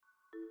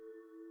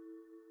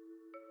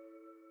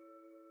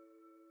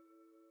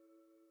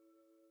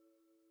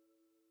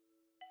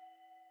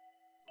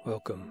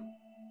Welcome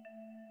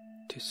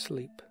to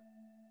Sleep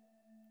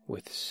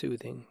with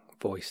Soothing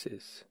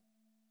Voices.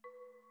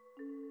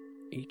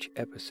 Each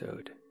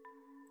episode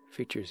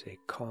features a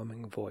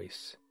calming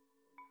voice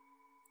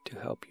to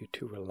help you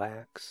to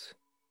relax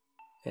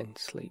and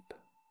sleep.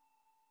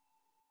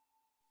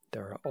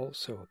 There are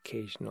also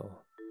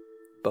occasional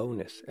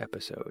bonus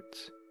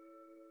episodes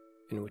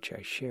in which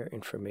I share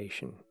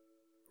information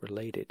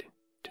related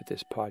to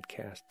this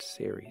podcast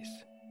series.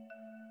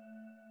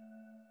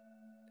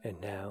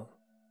 And now,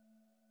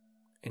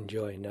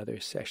 enjoy another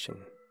session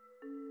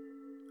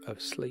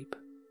of Sleep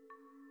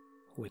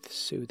with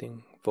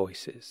Soothing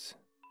Voices.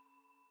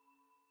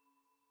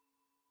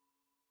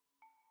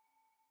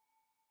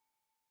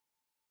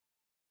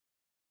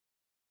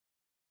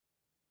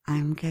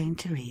 I'm going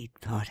to read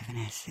part of an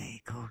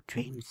essay called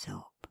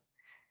Dreamthorpe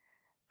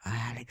by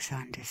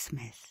Alexander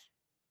Smith.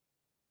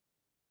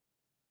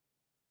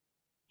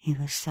 He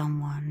was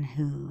someone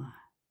who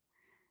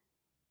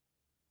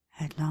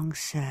had long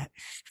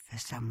searched for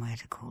somewhere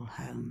to call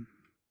home.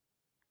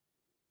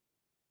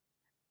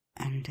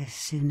 And as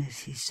soon as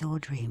he saw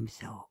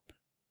Dreamthorpe,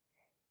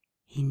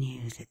 he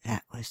knew that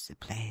that was the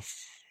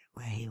place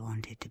where he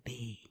wanted to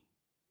be,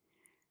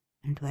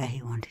 and where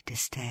he wanted to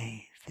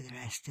stay for the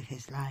rest of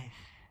his life.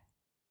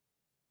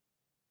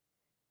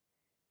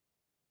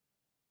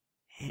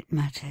 It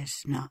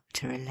matters not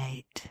to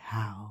relate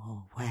how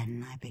or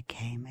when I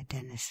became a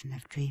denizen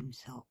of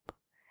Dreamthorpe.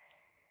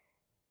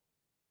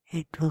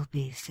 It will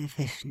be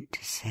sufficient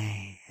to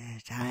say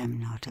that I am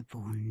not a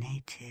born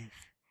native,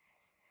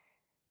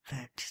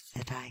 but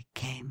that I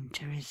came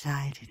to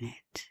reside in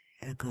it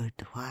a good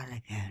while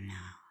ago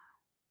now.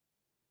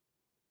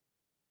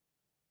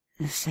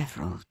 The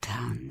several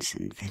towns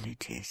and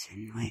villages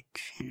in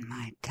which in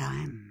my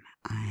time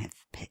I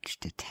have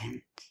pitched a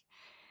tent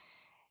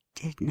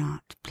did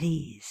not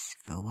please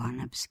for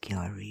one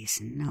obscure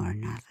reason or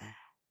another.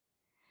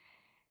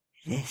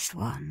 This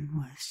one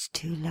was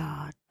too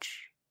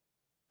large,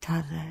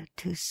 t'other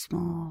too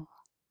small.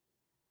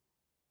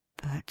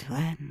 But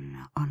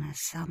when, on a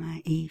summer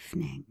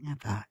evening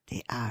about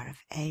the hour of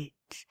 8,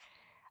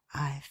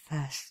 I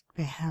first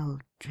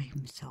beheld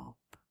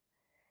Dreamthorpe,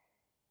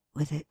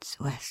 with its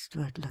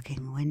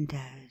westward-looking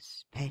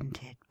windows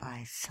painted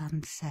by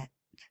sunset,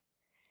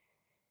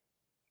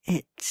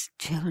 its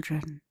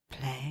children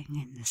playing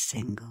in the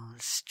single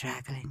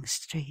straggling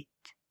street,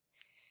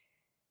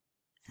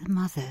 the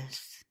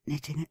mothers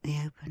knitting at the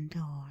open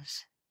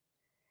doors,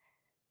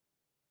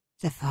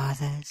 the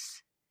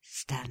fathers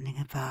standing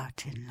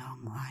about in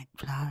long white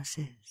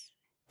blouses,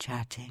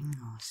 chatting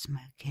or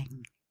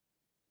smoking,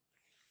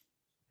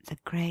 the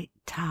great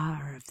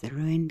tower of the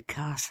ruined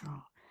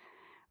castle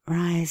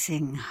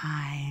rising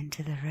high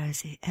into the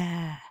rosy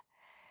air,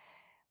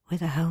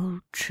 with a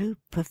whole troop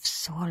of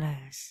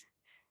swallows,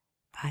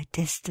 by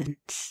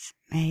distance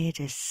made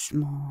as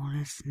small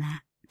as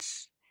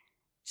gnats,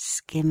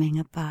 skimming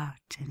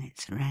about in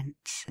its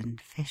rents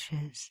and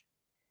fissures.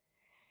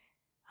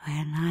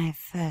 When I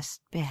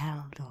first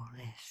beheld all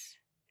this,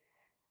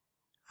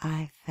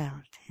 I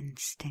felt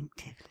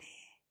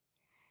instinctively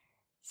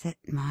that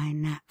my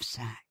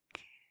knapsack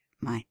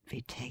might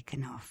be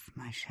taken off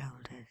my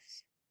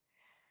shoulders,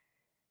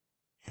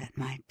 that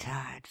my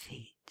tired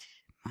feet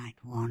might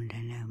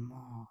wander no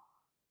more,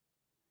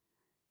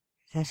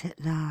 that at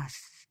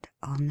last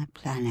on the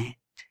planet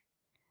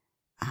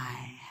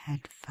I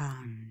had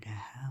found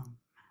a home.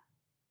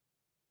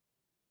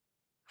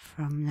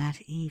 From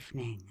that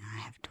evening I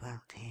have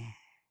dwelt here,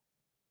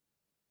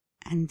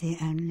 and the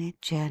only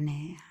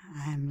journey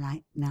I am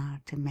like now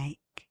to make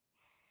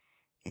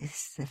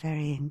is the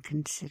very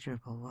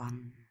inconsiderable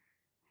one,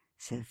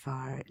 so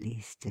far at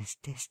least as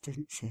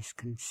distance is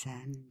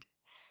concerned,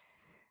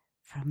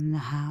 from the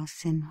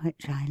house in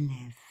which I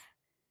live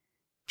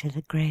to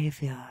the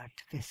graveyard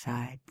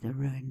beside the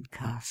ruined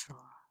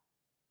castle.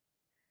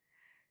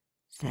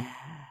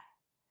 There,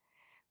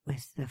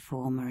 with the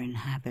former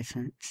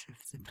inhabitants of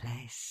the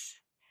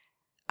place,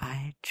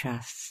 I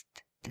trust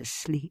to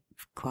sleep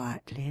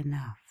quietly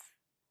enough,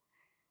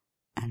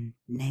 and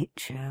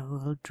nature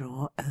will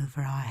draw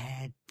over our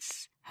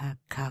heads her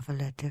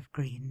coverlet of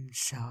green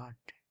sod,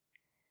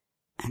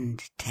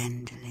 and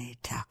tenderly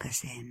tuck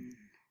us in,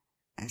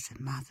 as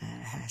a mother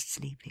her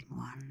sleeping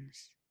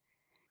ones,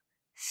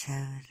 so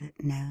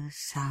that no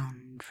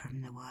sound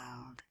from the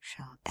world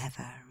shall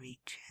ever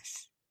reach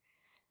us,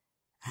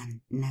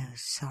 and no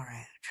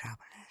sorrow trouble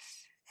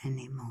us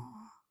any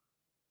more.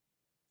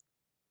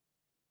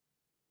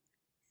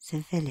 The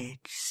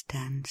village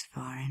stands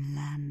far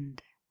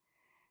inland,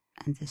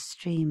 and the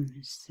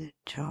streams that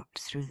trot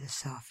through the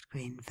soft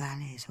green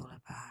valleys all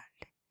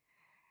about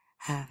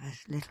have as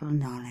little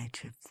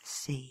knowledge of the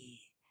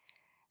sea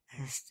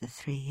as the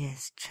 3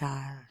 years'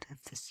 child of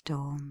the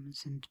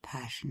storms and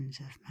passions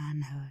of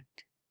manhood.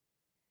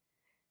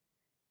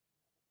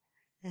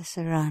 The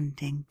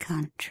surrounding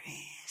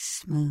country is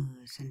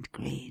smooth and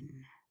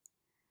green,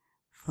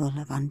 full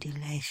of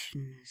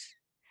undulations,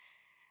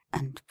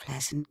 and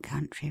pleasant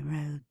country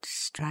roads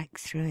strike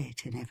through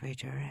it in every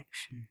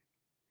direction,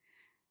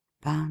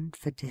 bound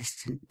for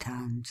distant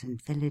towns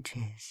and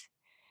villages,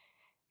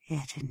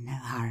 yet in no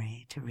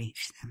hurry to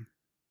reach them.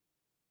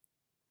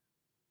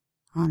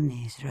 On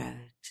these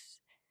roads,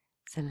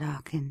 the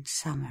lark in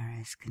summer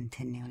is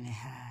continually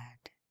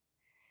heard.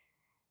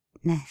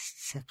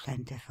 Nests are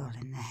plentiful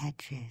in the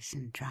hedges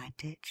and dry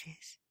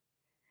ditches,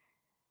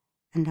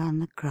 and on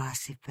the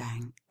grassy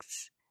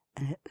banks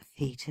and at the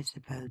feet of the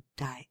bowed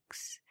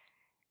dykes,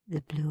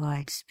 the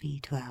blue-eyed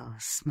speedwell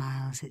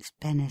smiles its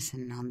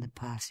benison on the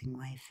passing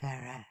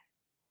wayfarer.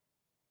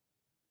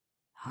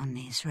 On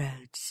these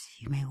roads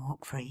you may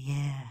walk for a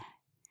year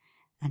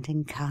and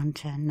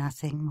encounter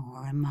nothing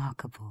more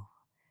remarkable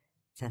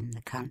than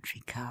the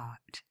country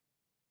cart.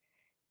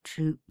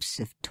 Troops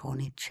of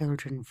tawny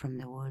children from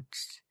the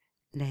woods,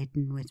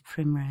 laden with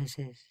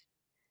primroses,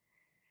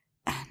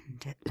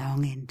 and at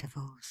long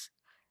intervals,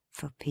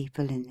 for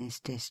people in this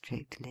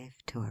district live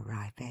to a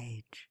ripe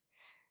age,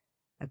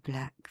 a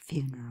black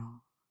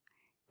funeral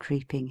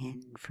creeping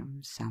in from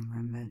some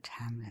remote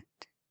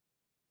hamlet.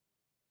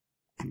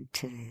 And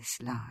to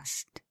this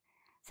last,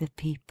 the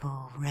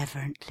people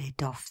reverently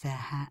doff their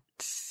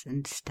hats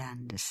and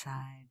stand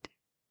aside.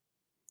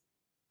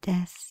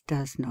 Death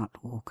does not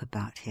walk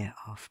about here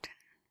often,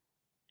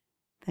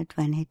 but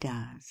when he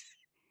does,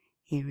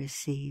 he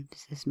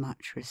receives as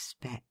much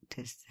respect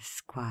as the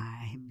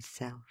squire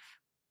himself.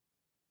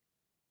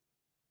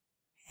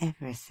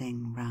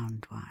 Everything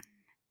round one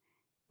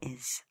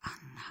is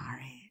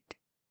unhurried,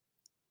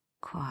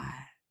 quiet,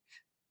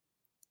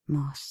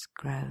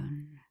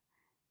 moss-grown,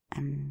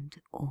 and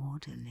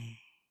orderly.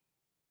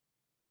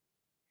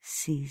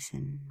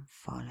 Season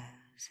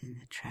follows in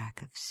the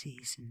track of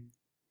season,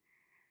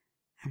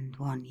 and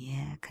one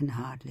year can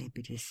hardly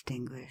be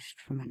distinguished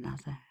from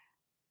another.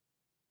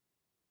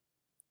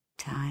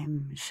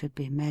 Time should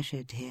be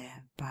measured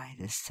here by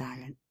the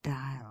silent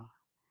dial,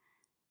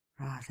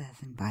 rather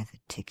than by the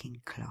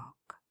ticking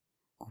clock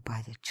or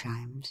by the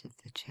chimes of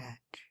the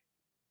church.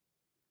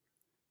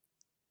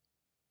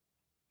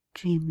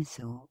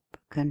 Dreamthorpe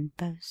can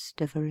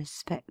boast of a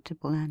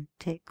respectable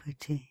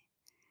antiquity,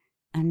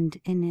 and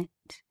in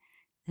it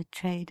the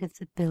trade of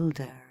the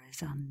builder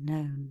is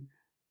unknown.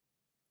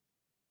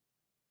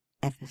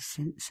 Ever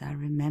since I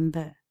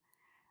remember,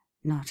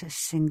 not a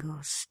single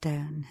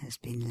stone has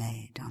been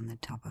laid on the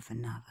top of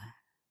another.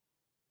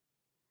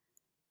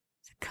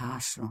 The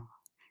castle,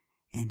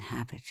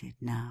 inhabited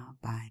now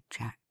by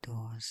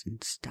jackdaws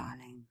and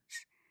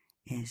starlings,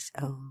 is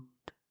old.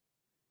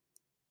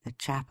 The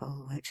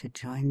chapel which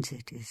adjoins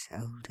it is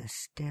older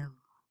still,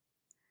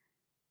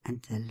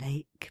 and the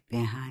lake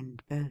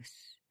behind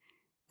both,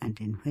 and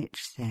in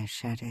which their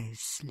shadows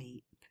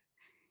sleep,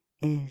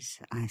 is,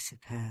 I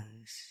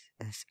suppose,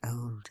 as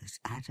old as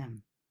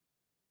Adam.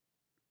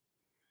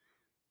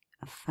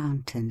 A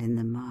fountain in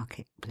the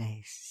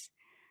market-place,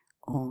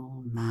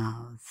 all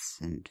mouths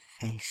and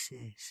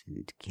faces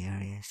and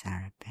curious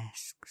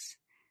arabesques,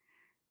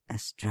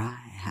 as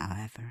dry,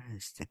 however,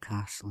 as the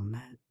castle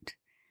moat,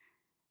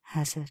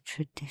 has a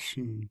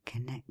tradition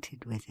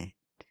connected with it.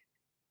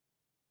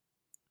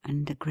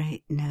 And a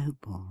great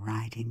noble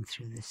riding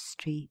through the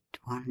street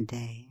one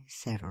day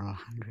several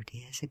 100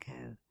 years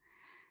ago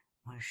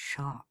was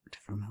shot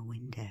from a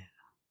window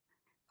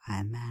by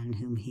a man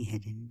whom he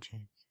had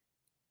injured.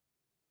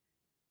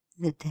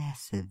 The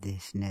death of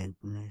this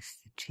noble is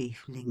the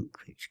chief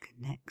link which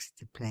connects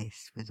the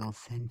place with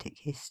authentic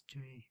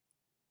history.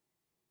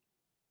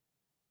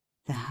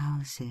 The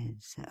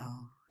houses are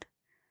old,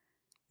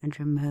 and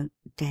remote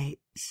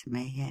dates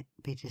may yet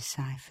be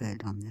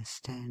deciphered on the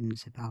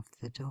stones above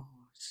the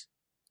doors.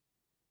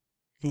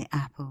 The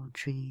apple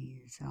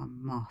trees are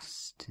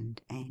mossed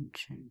and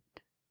ancient.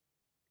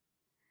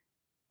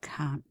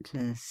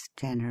 Countless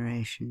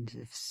generations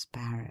of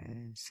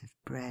sparrows have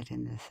bred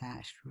in the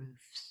thatched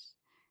roofs,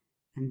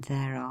 and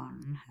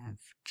thereon have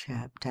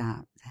chirped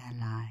out their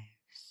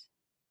lives.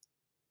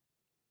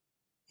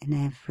 In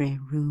every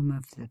room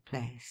of the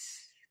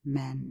place,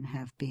 men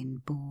have been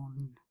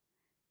born,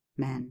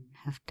 men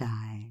have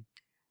died.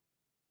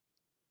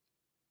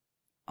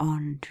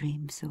 On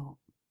Dreamthorpe,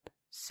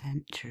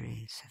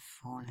 centuries have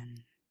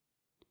fallen,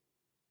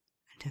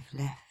 and have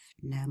left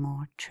no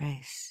more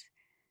trace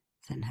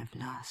than have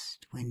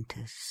last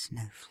winter's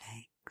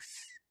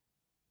snowflakes.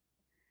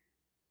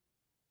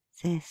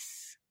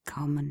 This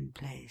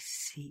commonplace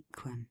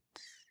sequence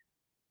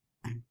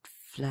and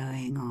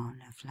flowing on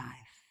of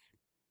life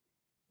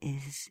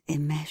is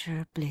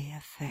immeasurably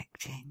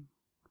affecting.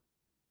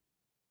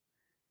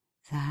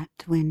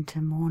 That winter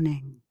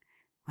morning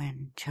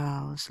when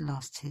Charles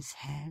lost his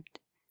head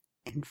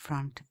in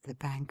front of the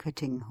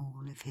banqueting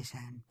hall of his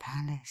own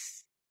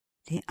palace,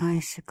 the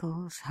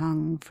icicles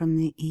hung from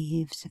the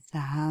eaves of the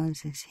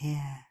houses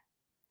here,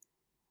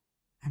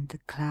 and the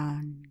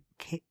clown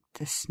kicked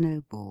the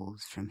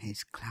snowballs from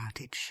his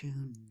clouted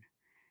shoon,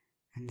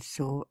 and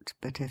thought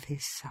but of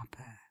his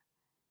supper,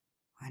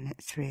 when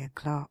at 3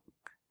 o'clock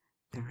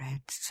the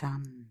red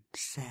sun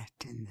set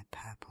in the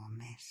purple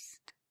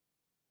mist.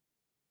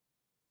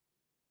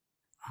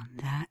 On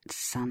that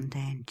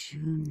Sunday in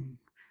June,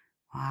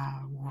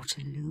 while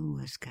Waterloo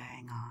was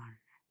going on.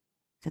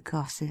 The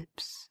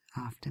gossips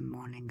after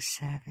morning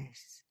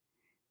service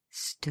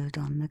stood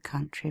on the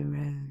country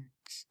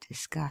roads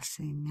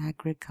discussing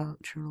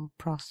agricultural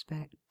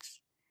prospects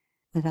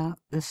without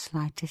the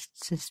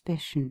slightest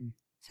suspicion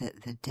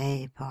that the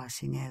day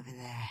passing over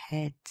their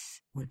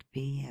heads would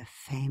be a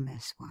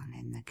famous one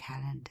in the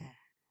calendar.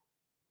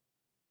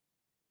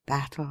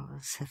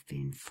 Battles have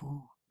been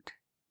fought,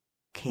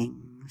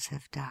 kings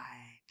have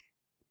died,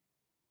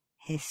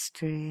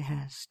 history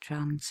has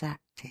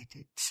transacted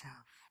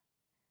itself,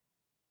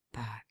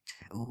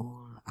 but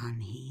all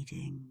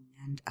unheeding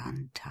and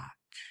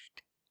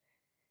untouched.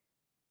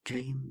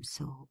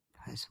 Dreamthorpe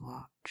has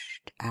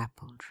watched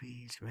apple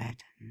trees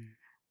redden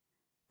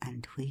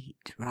and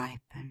wheat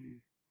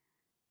ripen,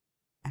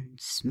 and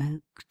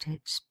smoked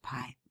its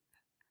pipe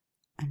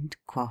and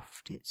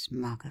quaffed its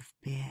mug of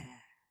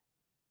beer,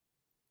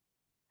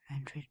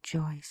 and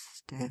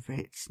rejoiced over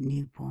its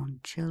newborn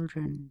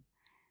children,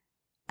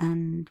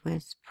 and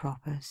with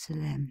proper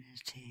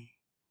solemnity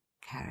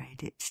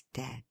carried its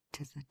dead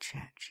to the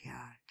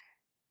churchyard.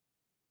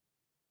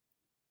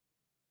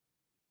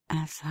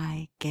 As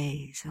I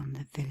gaze on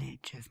the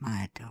village of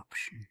my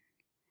adoption,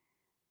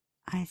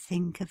 I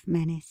think of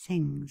many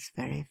things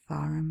very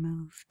far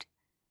removed,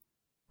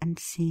 and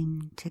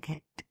seem to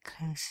get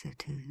closer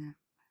to them.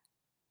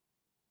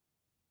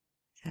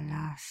 The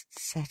last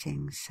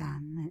setting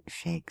sun that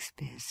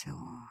Shakespeare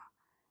saw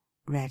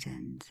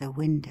reddened the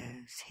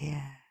windows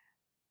here,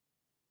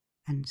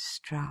 and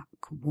struck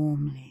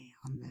warmly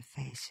on the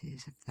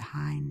faces of the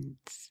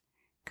hinds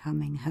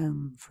coming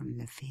home from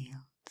the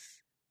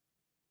fields.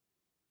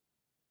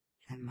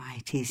 The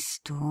mighty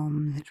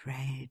storm that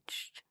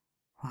raged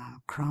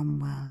while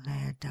Cromwell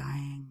lay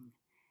dying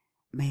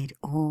made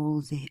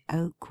all the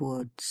oak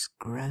woods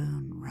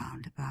groan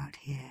round about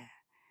here,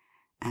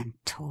 and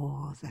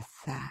tore the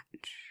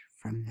thatch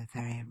from the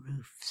very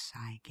roofs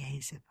I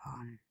gaze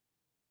upon.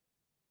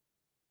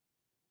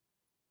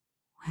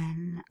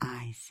 When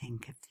I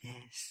think of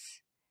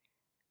this,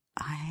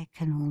 I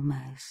can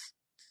almost,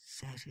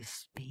 so to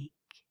speak,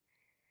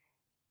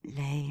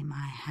 lay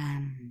my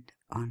hand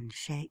on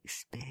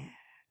Shakespeare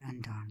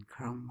and on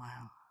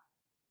Cromwell.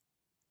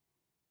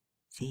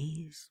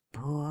 These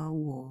poor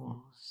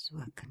walls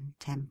were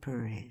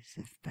contemporaries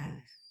of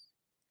both,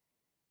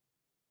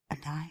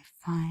 and I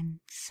find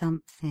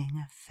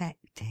something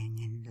affecting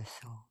in the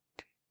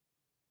thought.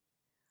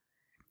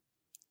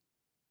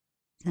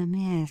 The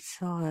mere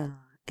soil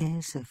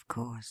is, of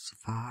course,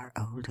 far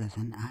older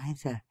than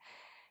either,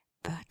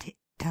 but it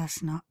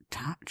does not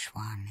touch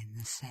one in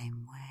the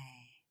same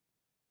way.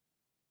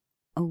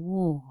 A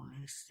wall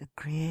is the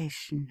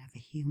creation of a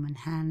human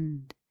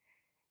hand.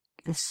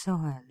 The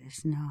soil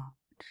is not.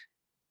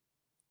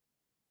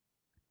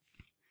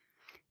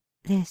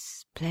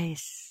 This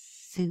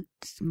place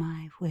suits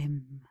my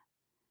whim,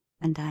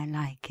 and I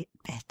like it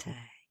better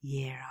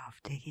year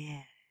after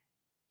year.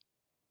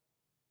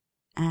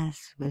 As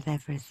with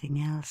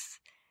everything else,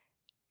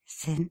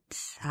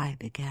 since I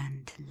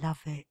began to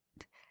love it,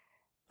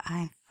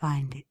 I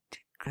find it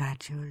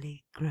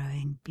gradually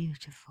growing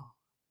beautiful.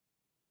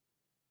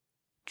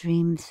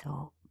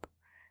 Dreamthorpe,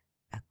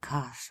 a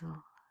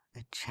castle,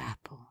 a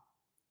chapel,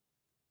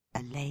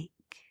 a lake,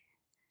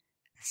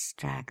 a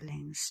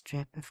straggling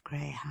strip of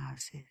grey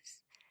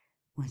houses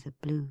with a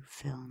blue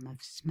film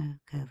of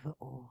smoke over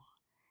all,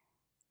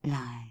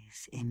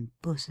 lies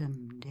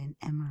embosomed in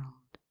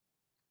emerald.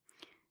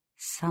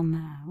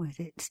 Summer with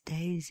its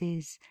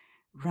daisies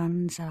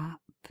runs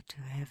up to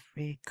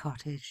every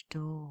cottage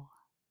door.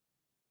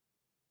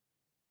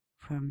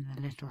 From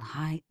the little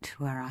height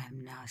where I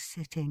am now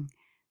sitting,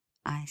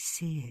 I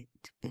see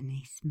it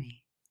beneath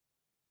me.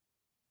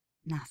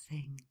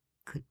 Nothing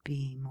could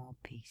be more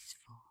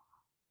peaceful.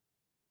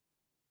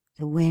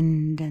 The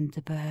wind and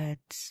the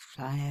birds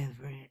fly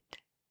over it.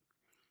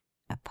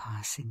 A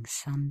passing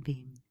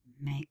sunbeam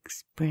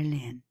makes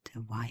brilliant a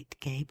white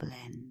gable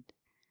end,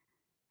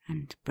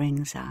 and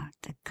brings out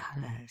the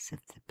colours of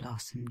the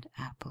blossomed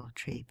apple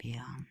tree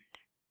beyond,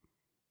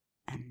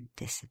 and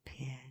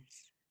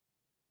disappears.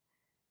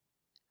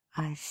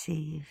 I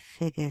see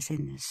figures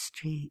in the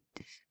street,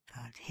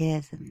 but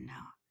hear them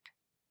not.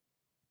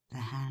 The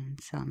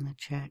hands on the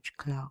church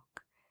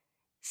clock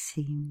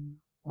seem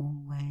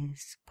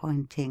always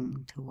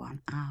pointing to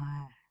 1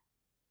 hour.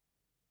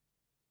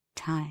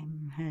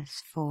 Time has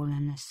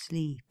fallen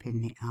asleep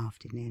in the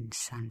afternoon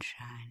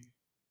sunshine.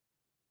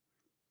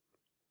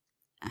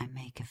 I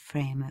make a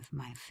frame of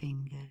my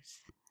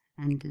fingers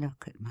and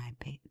look at my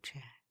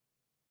picture.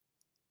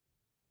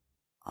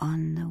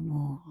 On the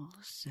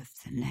walls of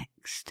the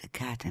next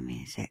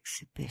Academy's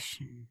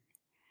exhibition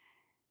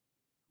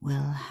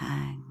will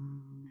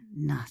hang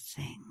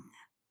nothing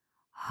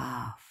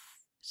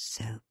half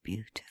so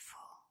beautiful.